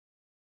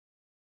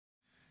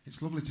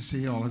It's lovely to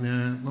see you all,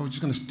 and we're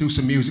just going to do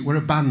some music. We're a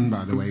band,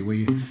 by the way.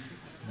 We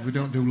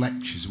don't do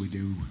lectures, we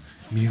do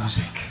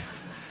music.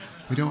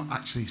 We don't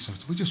actually,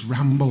 we just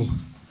ramble.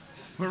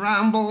 We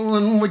ramble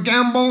and we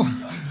gamble.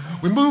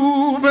 We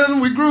move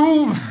and we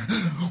groove.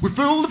 We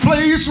fill the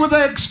place with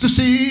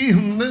ecstasy,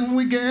 and then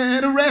we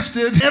get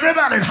arrested.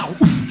 Everybody now.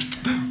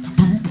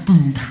 Boom,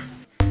 boom.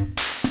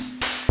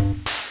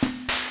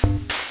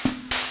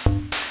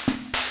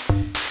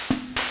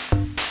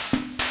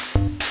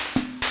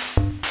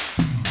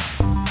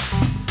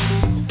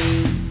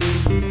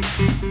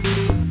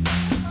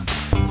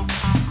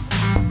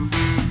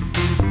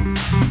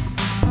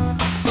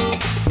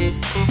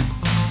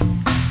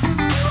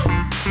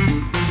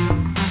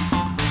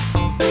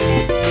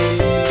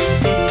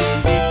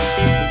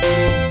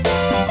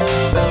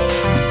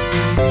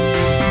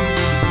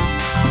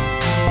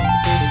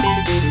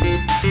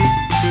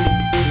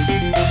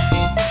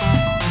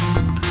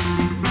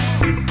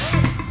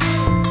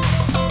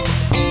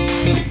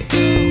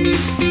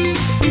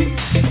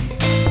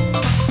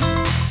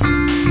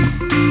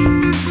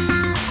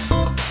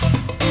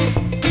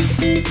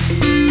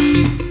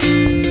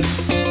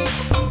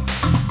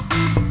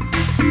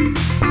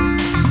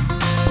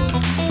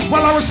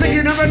 Well, I was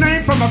thinking of a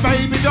name for my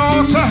baby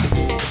daughter.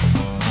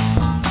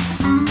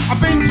 I've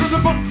been through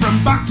the book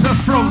from back to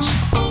front.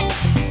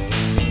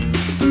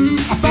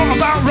 I thought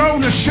about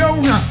Rona,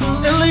 Shona,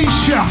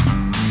 Alicia,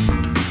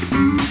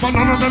 but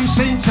none of them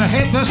seemed to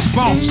hit the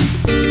spot.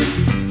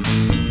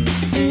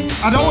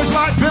 I'd always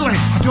liked Billy,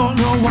 I don't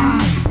know why,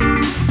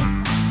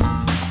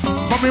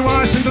 but my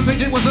wife seemed to think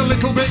it was a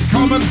little bit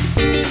common.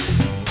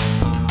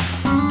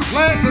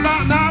 Later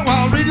that night,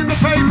 while reading the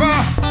paper,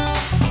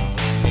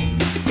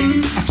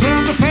 I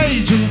turned the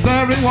page and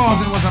there it was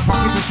a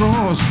packet of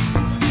straws.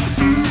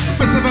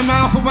 Bit of a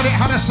mouthful, but it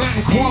had a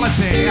certain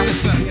quality, it had a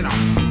certain, you know.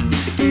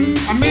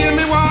 And me and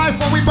my wife,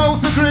 well, we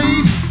both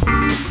agreed.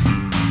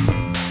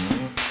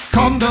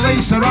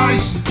 Condoleezza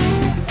Rice.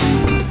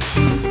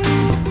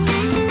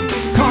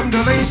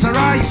 Condoleezza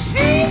Rice.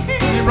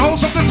 It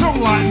rolls off the tongue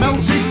like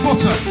melted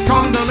butter.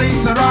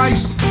 Condoleezza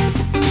Rice.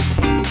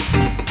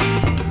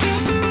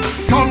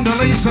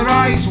 Condoleezza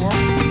Rice.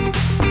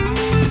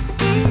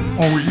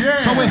 Oh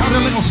yeah! So we had a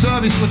little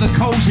service with a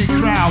cosy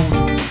crowd,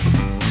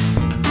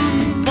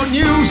 but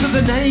news of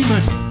the name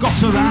had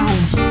got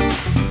around.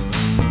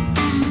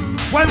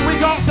 When we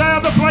got there,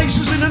 the place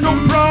was in an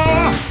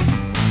uproar.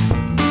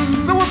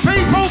 There were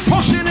people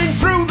pushing in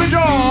through the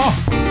door.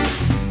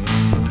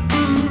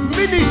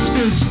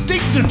 Ministers,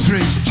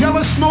 dignitaries,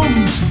 jealous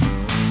mums.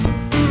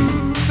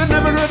 They'd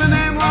never heard a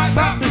name like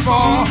that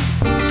before.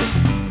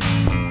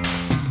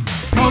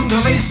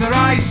 Condoleezza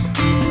Rice.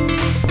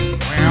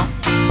 Well,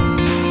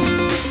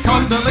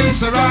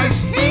 Condoleezza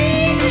Rice.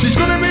 She's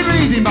going to be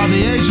reading by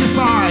the age of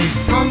 5.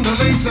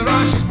 Condoleezza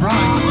Rice. She's bright,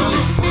 I tell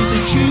you. She's a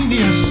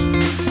genius.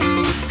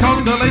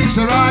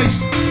 Condoleezza Rice.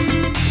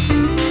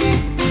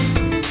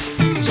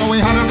 So we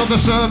had another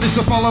service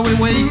the following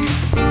week.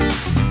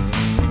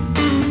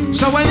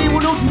 So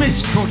anyone who'd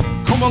missed could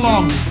come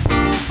along.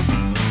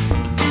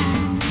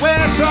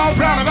 We're so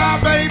proud of our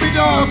baby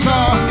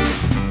daughter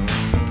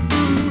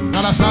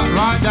that I sat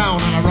right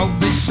down and I wrote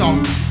this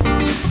song.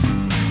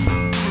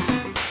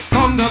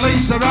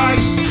 Condoleezza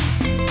Rice.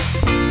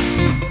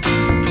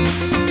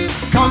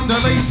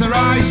 Condoleezza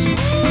Rice.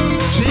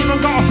 She even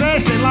got a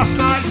face in last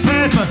night's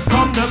paper.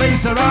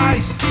 Condoleezza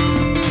Rice.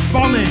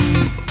 Bonnie.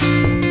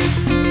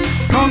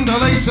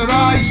 Condoleezza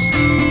Rice.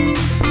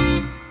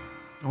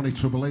 Only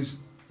trouble is,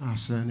 our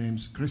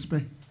surname's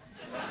Crispy.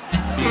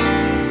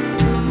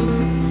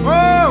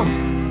 Whoa!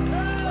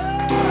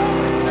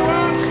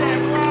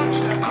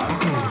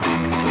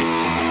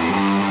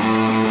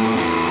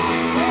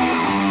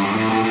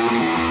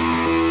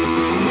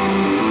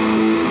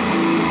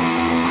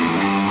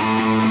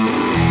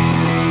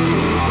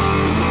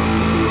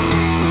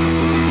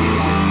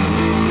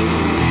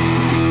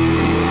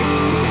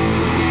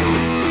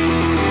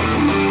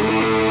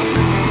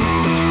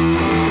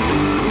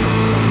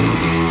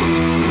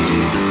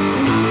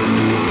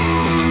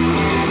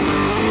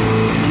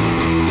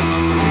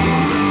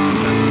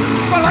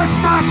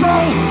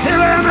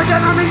 Here I am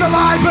again, I'm in the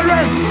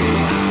library.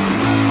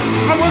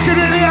 I'm working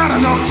really hard,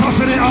 I'm not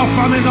tossing it off,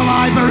 I'm in the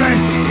library.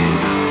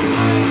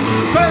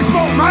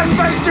 Facebook,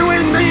 MySpace,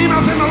 doing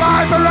memes in the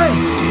library.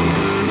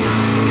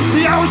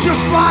 The hours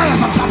just fly as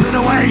I'm tapping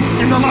away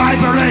in the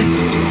library.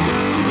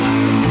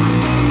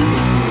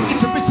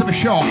 It's a bit of a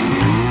shock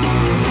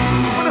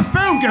when a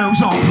phone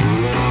goes off.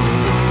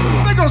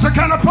 There goes a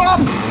can of pop.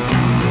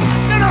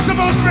 You're not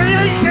supposed to be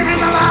eating in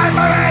the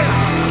library.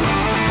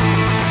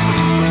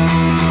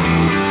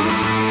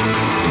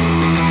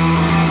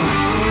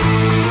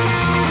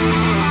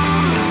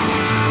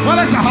 Well,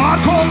 it's a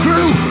hardcore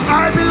crew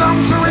I belong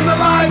to in the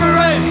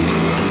library.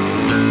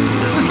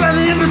 There's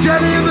Lenny and the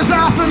Jenny and there's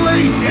Arthur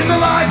Lee in the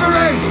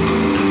library.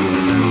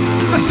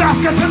 The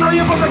staff get to know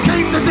you but they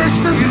keep the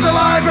distance in the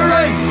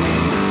library.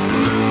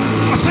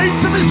 I seem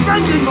to be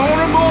spending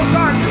more and more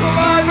time in the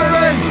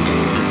library.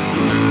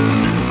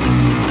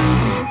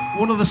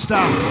 One of the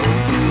staff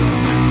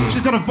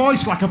She's got a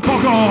voice like a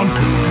foghorn.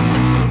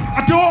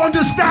 I don't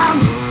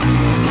understand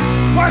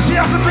why she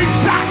hasn't been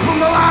sacked from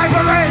the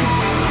library.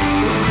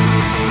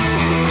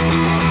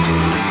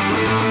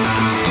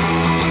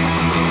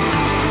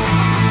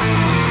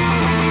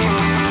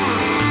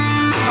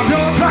 I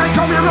don't try and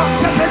call me, I'm not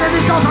taking it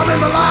because I'm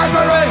in the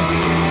library.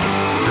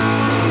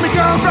 My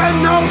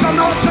girlfriend knows I'm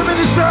not to be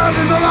disturbed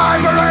in the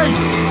library.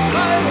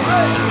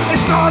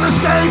 It's not an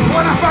escape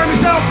when I find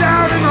myself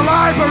down in the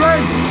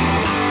library.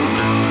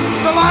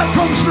 The light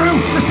comes through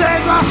the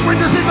stained glass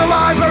windows in the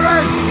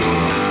library.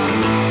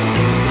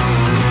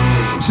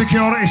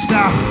 Security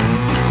staff,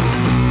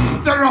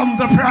 they're on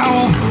the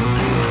prowl,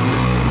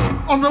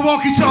 on the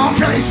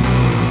walkie-talkies.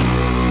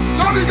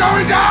 Something's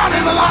going down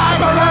in the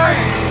library.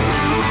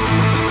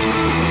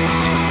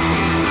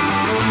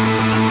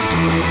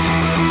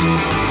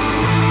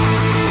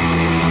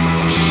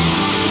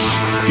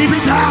 Shh, keep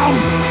it down.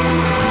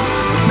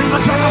 People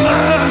are trying to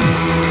learn.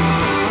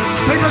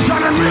 People are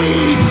trying to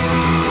read.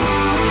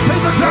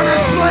 People are trying to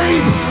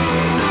sleep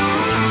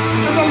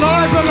in the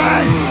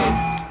library.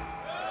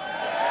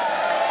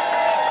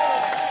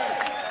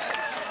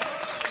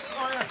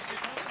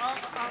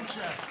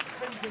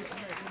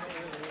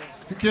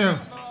 Thank you.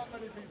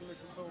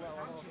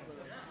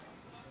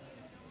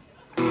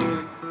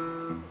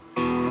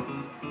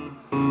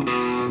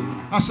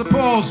 I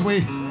suppose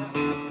we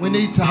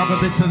need to have a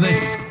bit of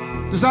this.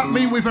 Does that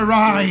mean we've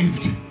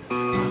arrived?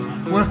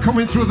 We're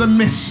coming through the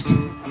mist.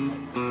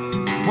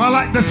 We're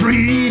like the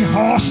three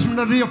horsemen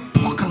of the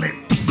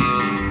apocalypse.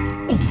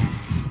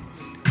 Oof.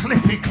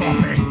 Clippy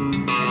cloppy.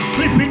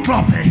 Clippy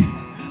cloppy.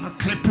 A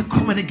clipper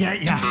coming to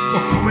get ya.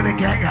 We're coming to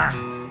get ya.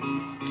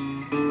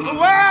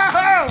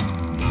 Whoa!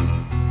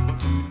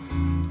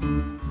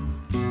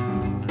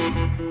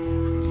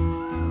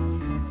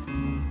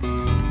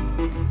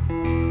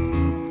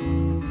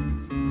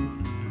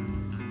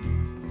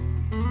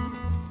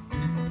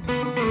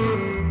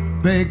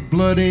 Big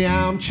bloody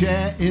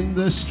armchair in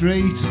the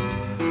street,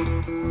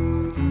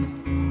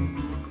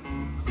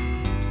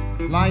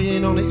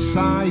 lying on its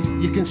side,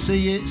 you can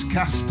see its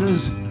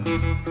casters.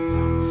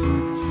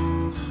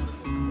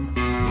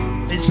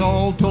 It's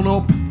all done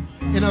up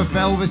in a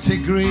velvety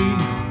green.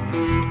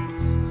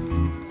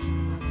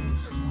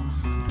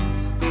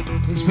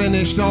 It's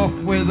finished off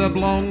with a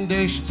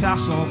blondish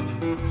tassel.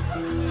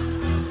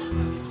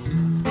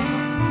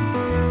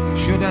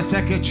 Should I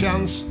take a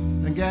chance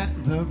and get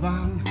the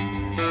van?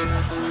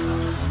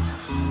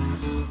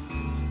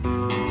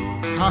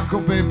 I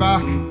could be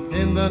back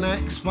in the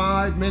next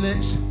 5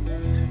 minutes.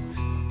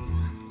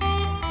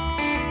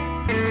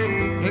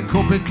 It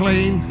could be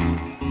clean,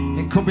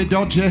 it could be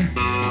dodgy.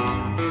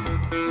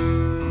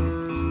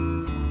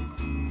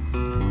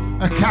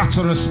 A cat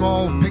or a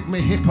small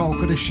pygmy hippo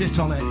could have shit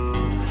on it.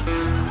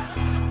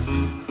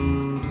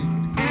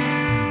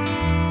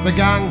 The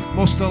gang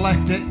must have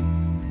left it,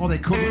 or they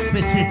couldn't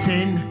fit it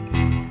in.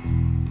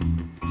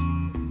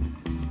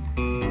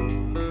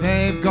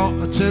 They've got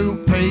a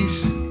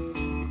two-piece,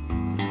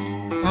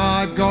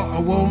 I've got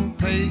a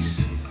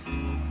one-piece,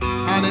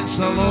 and it's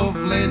a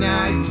lovely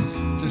night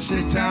to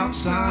sit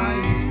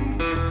outside.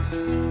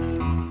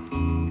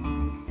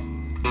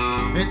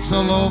 It's a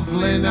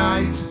lovely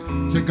night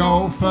to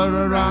go for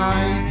a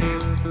ride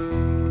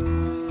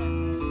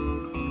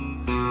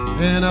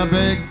in a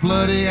big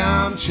bloody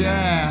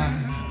armchair.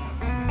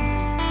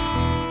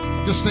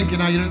 Just thinking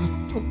how you're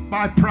up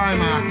by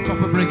Primark, top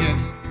of Briggate.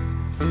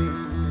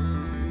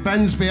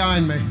 Ben's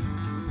behind me.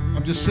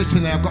 I'm just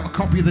sitting there, I've got a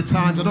copy of the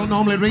Times. I don't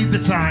normally read the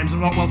Times. I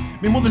thought, well,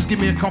 my mother's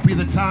given me a copy of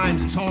the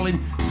Times. It's all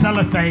in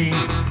cellophane.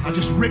 I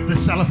just ripped the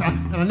cellophane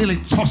and I nearly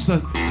tossed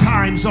the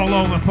Times all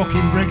over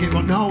fucking Briggate.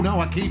 But no,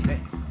 I keep it.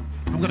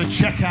 I'm going to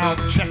check out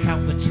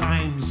the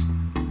Times.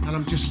 And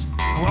I'm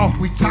off,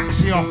 we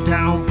taxi off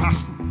down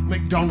past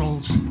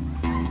McDonald's.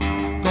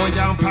 Going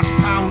down past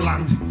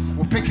Poundland.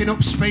 We're picking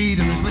up speed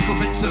and there's little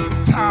bits of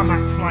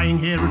tarmac flying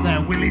here and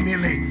there,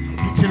 willy-nilly,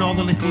 hitting all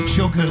the little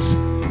chuggers.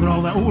 They're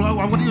all there, oh,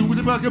 I'm going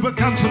to back up at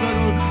cancer,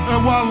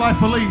 wildlife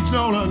for Leeds.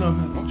 No,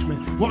 watch me.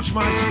 Watch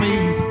my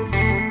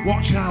speed.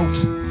 Watch out.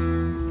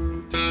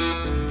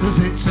 Because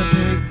it's a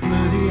big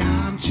bloody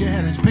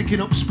armchair. It's picking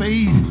up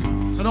speed.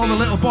 And all the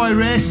little boy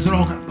racers are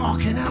all going,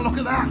 fucking hell, look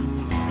at that.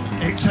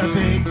 It's a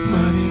big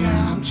bloody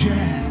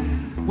armchair.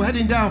 We're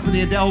heading down for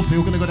the Adelphi.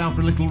 We're going to go down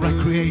for a little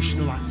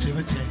recreational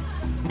activity.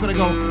 We're going to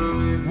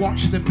go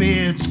watch the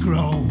beards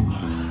grow.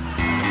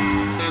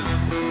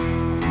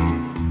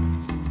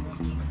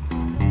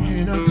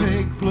 In a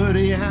big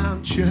bloody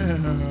armchair.